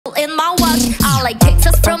my watch. I like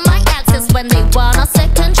texts from my exes when they want a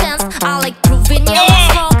second chance. I like proving you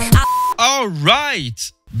was wrong.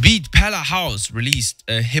 Alright, BEATPELLA House released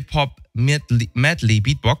a hip-hop medley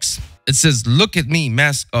beatbox. It says, look at me,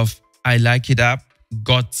 mask of I Like It Up,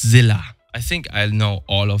 Godzilla. I think I know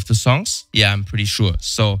all of the songs. Yeah, I'm pretty sure.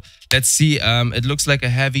 So let's see. It looks like a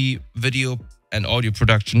heavy video and audio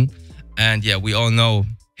production. And yeah, we all know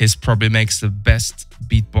his probably makes the best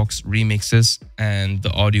beatbox remixes. And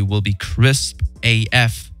the audio will be crisp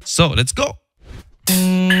AF. So let's go.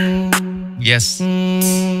 Yes. Yeah.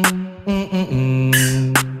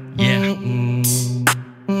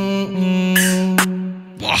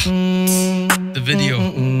 Wow. The video.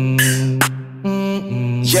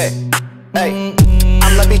 Yeah. Hey,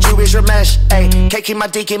 I'm like bitch, you is your mesh. Hey, can't keep my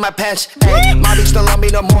dick in my pants. Hey, my bitch don't love me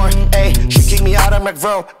no more. Hey, she kick me out of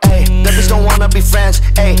McVro. Hey, that bitch don't wanna be friends.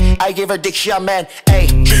 Hey, I give her dick, she a man. Hey,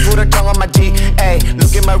 she put her tongue on my dick. Hey,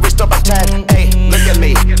 look at my wrist up a tan. Hey, look at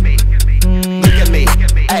me. Look at me.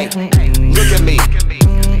 Hey, look at me.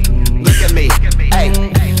 Look at me. Hey,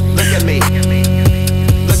 look at me.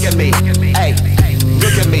 Look at me. Hey,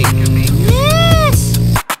 look at me.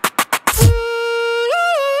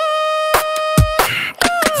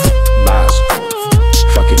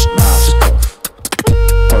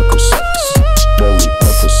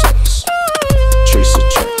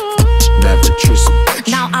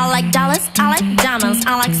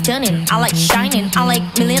 I like stunning, I like shining, I like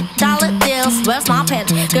 $1 million deals. Where's my pen?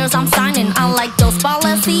 Girls, I'm signing. I like those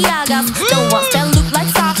Balenciagas, the ones that look like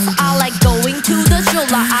socks. I like going to the jeweler.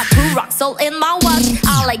 I put rock salt in my watch.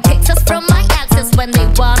 I like texts from my exes when they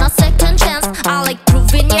want a second chance. I like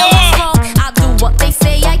proving you was wrong. I do what they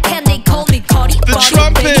say I can. They call me Cardi. The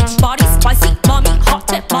trumpet. Body spicy, mommy, hot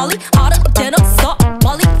tap Molly, hotter than a salt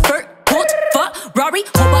Molly, fur, coat, Ferrari,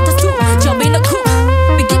 hope I just do. Jump in the coupe,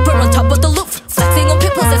 big dipper on top of the loop. Flexing on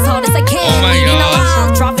pimples as hard as I can. Oh my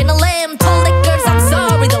God. Driving a lamb, told the girls I'm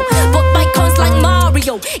sorry though. But my coins like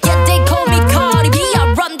Mario. Yeah, they call me Cardi B.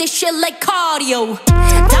 I run this shit like cardio.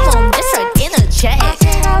 Down on this right in a check. I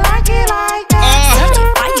like it like that.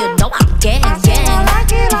 Certified, you know I'm gang. I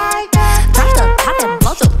like it like that. Drop the top and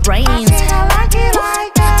blow the brains. I like it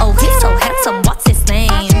like that. Oh, he's so handsome, what's his name?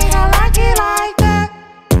 I like it like that.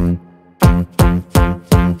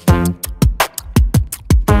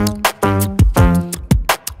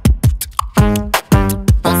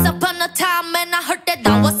 Once upon a time, and I heard that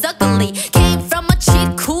I was ugly. Came from a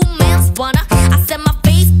chick who man's wanna. I said my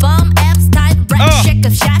face bomb, abs tight, red check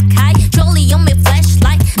of shack high. Jolie on me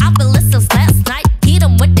flashlight. I've been listening last night. Hit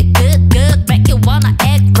 'em with the good, make you wanna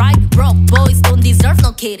act right. Broke boys don't deserve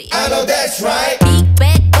no kitty. I know that's right. Big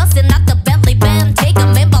bag bustin' out the Bentley band. Take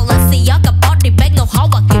 'em in Balenciaga body bag. Know how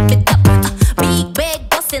I keep it up. Big bag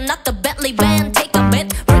bustin' out the Bentley band. Take 'em in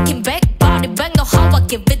working back body bag. Know how I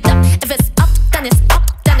keep it up. If it's up, then it's up,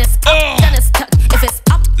 then it's up, then it's tuck. If it's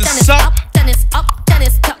up, then it's up, then it's up, then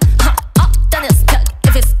it's tuck. Up, then it's tuck.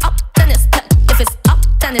 If it's up, then it's tuck. If it's up,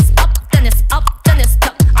 then it's up, then it's up, then it's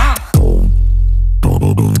tuck.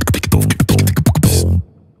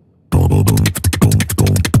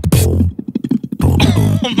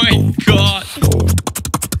 Oh my God.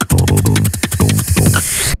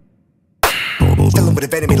 Filling with a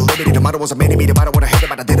venom, it'll limit it. The model was a man, the model what I hate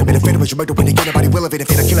about. I didn't benefit of it. You murder when you get nobody will of it.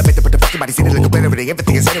 If I kill a better, but the fucking body seen it like a better.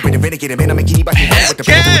 Everything is set up in a renegade. Man, I'm making you back here with the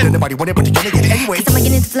better. Nobody wanted, but you're gonna get it anyway. I'm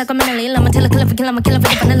getting to feel like I'm in a I'm a killer for killer, I'm a killer for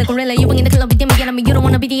the vanilla gorilla. You in the club with them again. I mean, you don't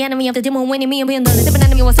wanna be the enemy of the demon winning me and being the different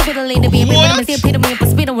enemy. Was super late to be a bit of a speed of me for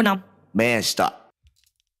speed when I'm. Man, stop.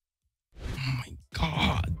 Oh my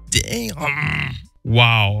God. Damn.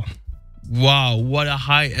 Wow. Wow. What a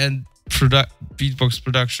high-end beatbox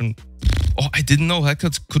production. Oh, I didn't know I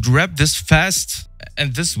could rap this fast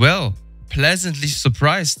and this well. Pleasantly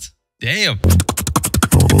surprised. Damn.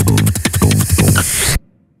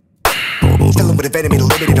 Filling with a venom, it'll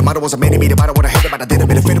limit it. The model was a man, the model what I hate about. I didn't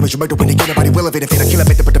benefit of it. You murder when you get nobody will of it. If I kill a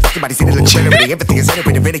better, but the fucking body seen it like a better. Everything is set up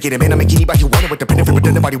in a renegade. Man, I'm making you back here with the benefit,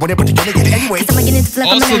 but nobody wanted, but you're gonna get it anyway.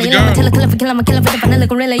 Also the girl. I'm a killer for the vanilla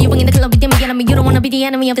gorilla. You in the club with them again. I mean, you don't wanna be the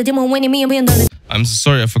enemy of the demon winning me and being the. I'm so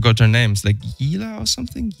sorry, I forgot her names. Like Yela or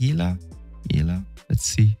something? Yela? Let's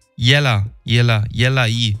see. Yela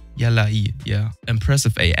E. Yeah.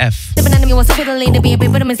 Impressive AF.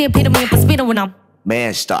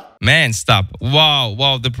 Man, stop. Man, stop.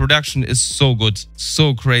 Wow. The production is so good.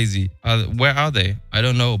 So crazy. Where are they? I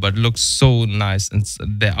don't know, but it looks so nice. And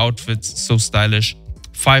their outfits so stylish.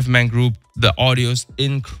 5-man group. The audio is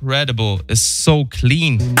incredible. It's so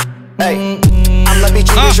clean. Hey, I'm let me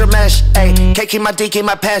choose your mesh. Hey, can't keep my dick in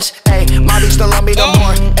my pants. Hey, my bitch don't love me no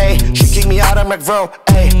more. Hey, she kicked me out of McVro.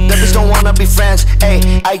 Hey, the bitch don't wanna be friends.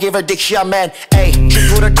 Hey, I gave her dick, she a man. Hey, she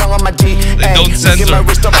put her tongue on my D. Hey, don't censor. look at my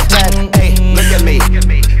wrist on my tan. Hey, look at me.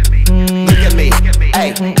 Look at me.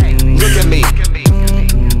 Hey, look at me.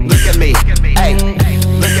 Look at me. Hey,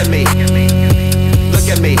 look at me. Look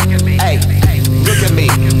at me. Hey, look at me.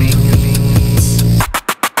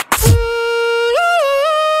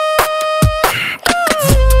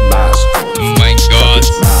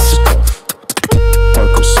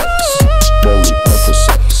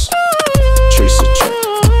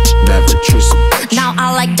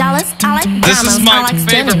 This is my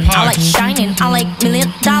favorite part. I like shining, I like $1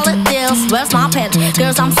 million deals. Where's my pen?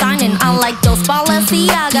 Girls I'm signing. I like those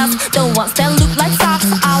Balenciagas, the ones that look like socks.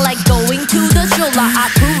 I like going to the jeweler.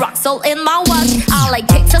 I put rock salt in my watch. I like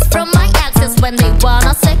texts from my exes when they want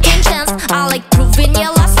a second chance. I like proving yeah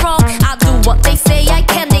last wrong. I do what they say I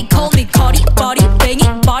can. They call me Cardi, body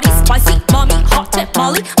banging, body spicy, mommy, hot tap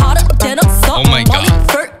Molly, hotter than a salt. Oh my God. Molly,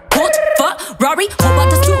 Furt, Port, Ferrari, hope I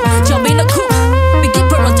just do. Jump in a coupe, big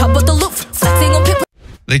dipper on top of the loop.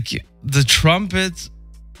 Like the trumpet,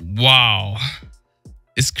 wow,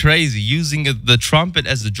 it's crazy. Using the trumpet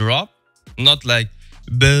as a drop, not like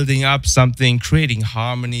building up something, creating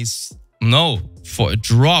harmonies. No, for a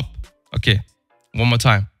drop. Okay, one more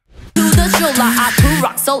time. To the jeweler, I put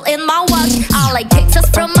rock salt in my watch. I like texts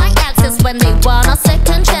from my exes when they want a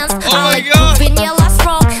second chance. Oh I my like God. proving yeah last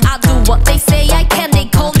wrong. I do what they say I can. They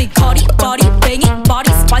call me Cardi, body banging,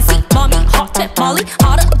 body spicy, mommy, hot tap Molly,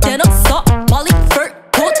 hotter than a salt Molly, Furt,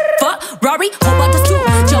 Port, Ferrari, hope I just do.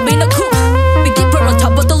 Jump in a coupe, big dipper on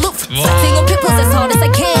top of the loop. Flexing on people as hard as I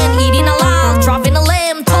can. Eating a lot, driving a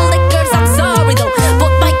lamb. Told the girls I'm sorry though,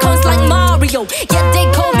 but my coins like Mario. Yeah, they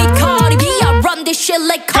call me Cardi B. I run this shit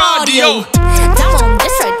like cardio. Down on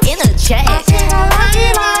this track in a check.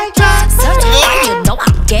 Certified, you know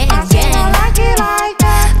I'm gang.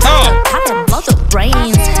 Pop and blow the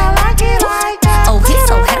brains. Oh, he's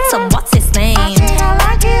so handsome, what's his name?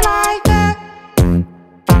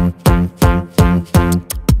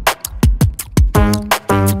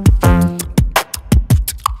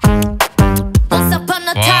 Once upon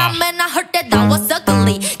a time, and I heard that I was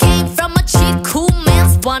ugly. Came from a chick who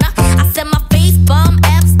man's wanna. I said my face bomb,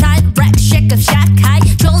 abs tight, rack, shake a shack high.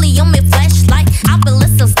 Trolley on me flashlight. I've been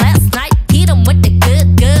listening last night. Hit 'em with the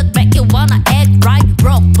good. Back you wanna act right.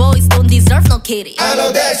 Broke boys don't deserve no kitty. I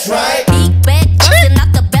know that's right. Big bag, bustin'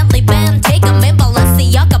 out the Bentley band. Take 'em in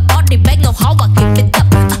Balenciaga body bag. Know how I give it up.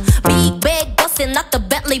 Big bag, bustin' out the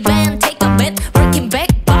Bentley band. Take 'em in, breaking back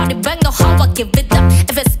body bag. Know how I give it up.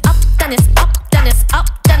 If it's up, then it's up, then it's up,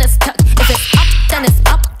 then it's tuck. If it's up, then it's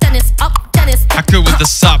up, then it's up, then it's tuck. Hacker with the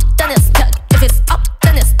sub. Then it's tuck. If it's up,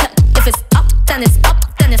 then it's tuck. If it's up, then it's up,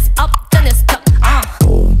 then it's up, then it's tuck.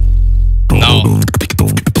 No,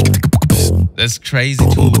 that's crazy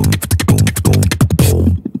too.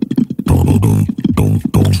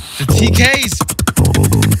 The TKs.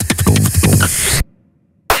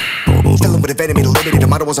 Dealing with a venom, the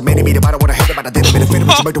model was a man, the model what I hate about the denim,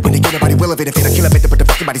 the murder when they get nobody will of it, if I kill a bit, but the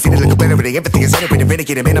fucking body sitting like a better, everything is anyway, the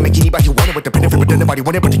renegade, man, I make anybody want it with the benefit, but then nobody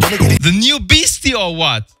want it, but you're gonna get it. The new Beastie or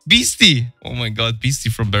what? Beastie. Oh my God, Beastie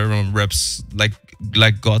from Barron raps like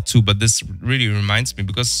God too, but this really reminds me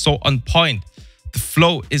because so on point. The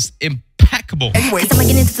flow is impeccable. Anyway, I'm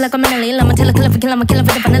getting into like a mentally. I'm a killer for kill. I'm a killer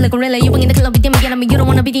for the vanilla gorilla. You ain't the killer with the enemy. You don't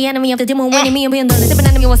wanna be the enemy of the demon. Winning me and being the different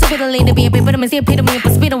enemy. Was super late to be a bit, but I'm see a pit of me for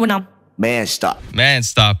speed when I'm. man, stop. Man,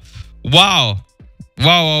 stop. Wow.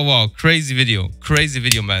 Crazy video,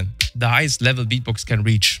 man. The highest level beatbox can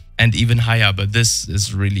reach and even higher, but this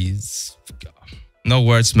is really no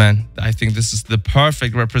words, man. I think this is the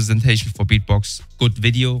perfect representation for beatbox. Good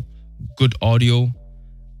video, good audio,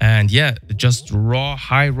 and yeah, just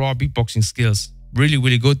high raw beatboxing skills.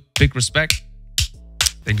 Really good. Big respect.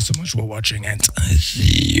 Thank you so much for watching, and I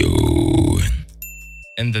see you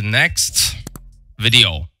in the next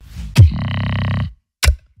video.